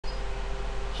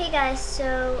Hey guys,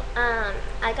 so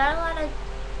I got a lot of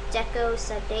Deco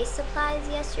Sundae supplies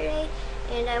yesterday,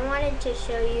 and I wanted to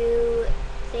show you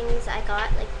things I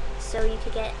got, like, so you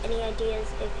could get any ideas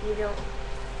if you don't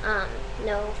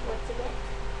know what to get.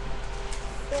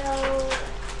 So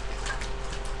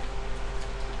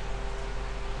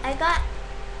I got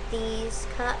these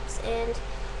cups, and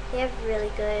they have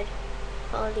really good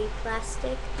quality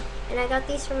plastic. And I got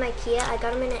these from IKEA. I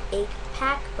got them in an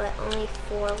 8-pack, but only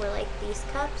 4 were like these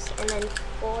cups, and then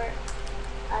 4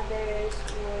 others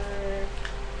were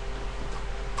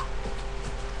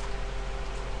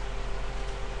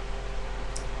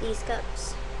these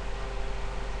cups.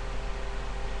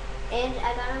 And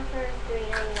I got them for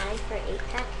 $3.99 for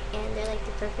 8-pack, and they're like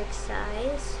the perfect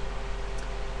size.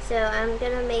 So I'm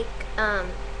gonna make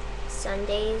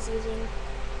sundaes using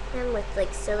them with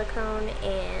like silicone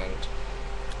and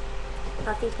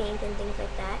puffy paint and things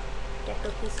like that,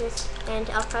 deco pieces, and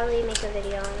I'll probably make a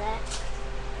video on that.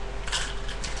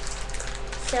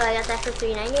 So I got that for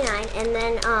 $3.99, and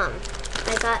then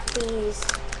I got these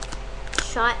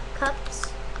shot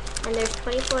cups, and there's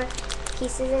 24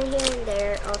 pieces in here, and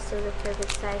they're also the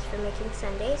perfect size for making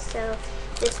sundaes. So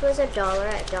this was $1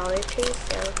 at Dollar Tree.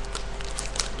 So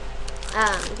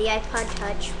the iPod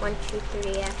Touch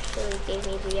 123 actually gave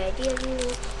me the idea of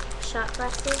using shot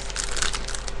glasses.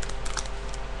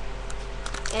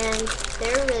 And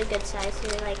they're a really good size, so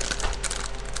they're like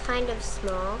kind of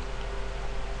small.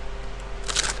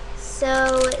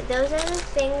 So those are the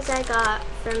things I got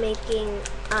for making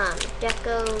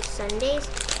Deco Sundaes.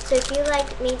 So if you'd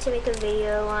like me to make a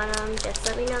video on them, just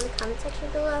let me know in the comment section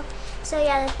below. So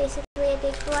yeah, that's basically it.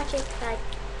 Thanks for watching. Bye.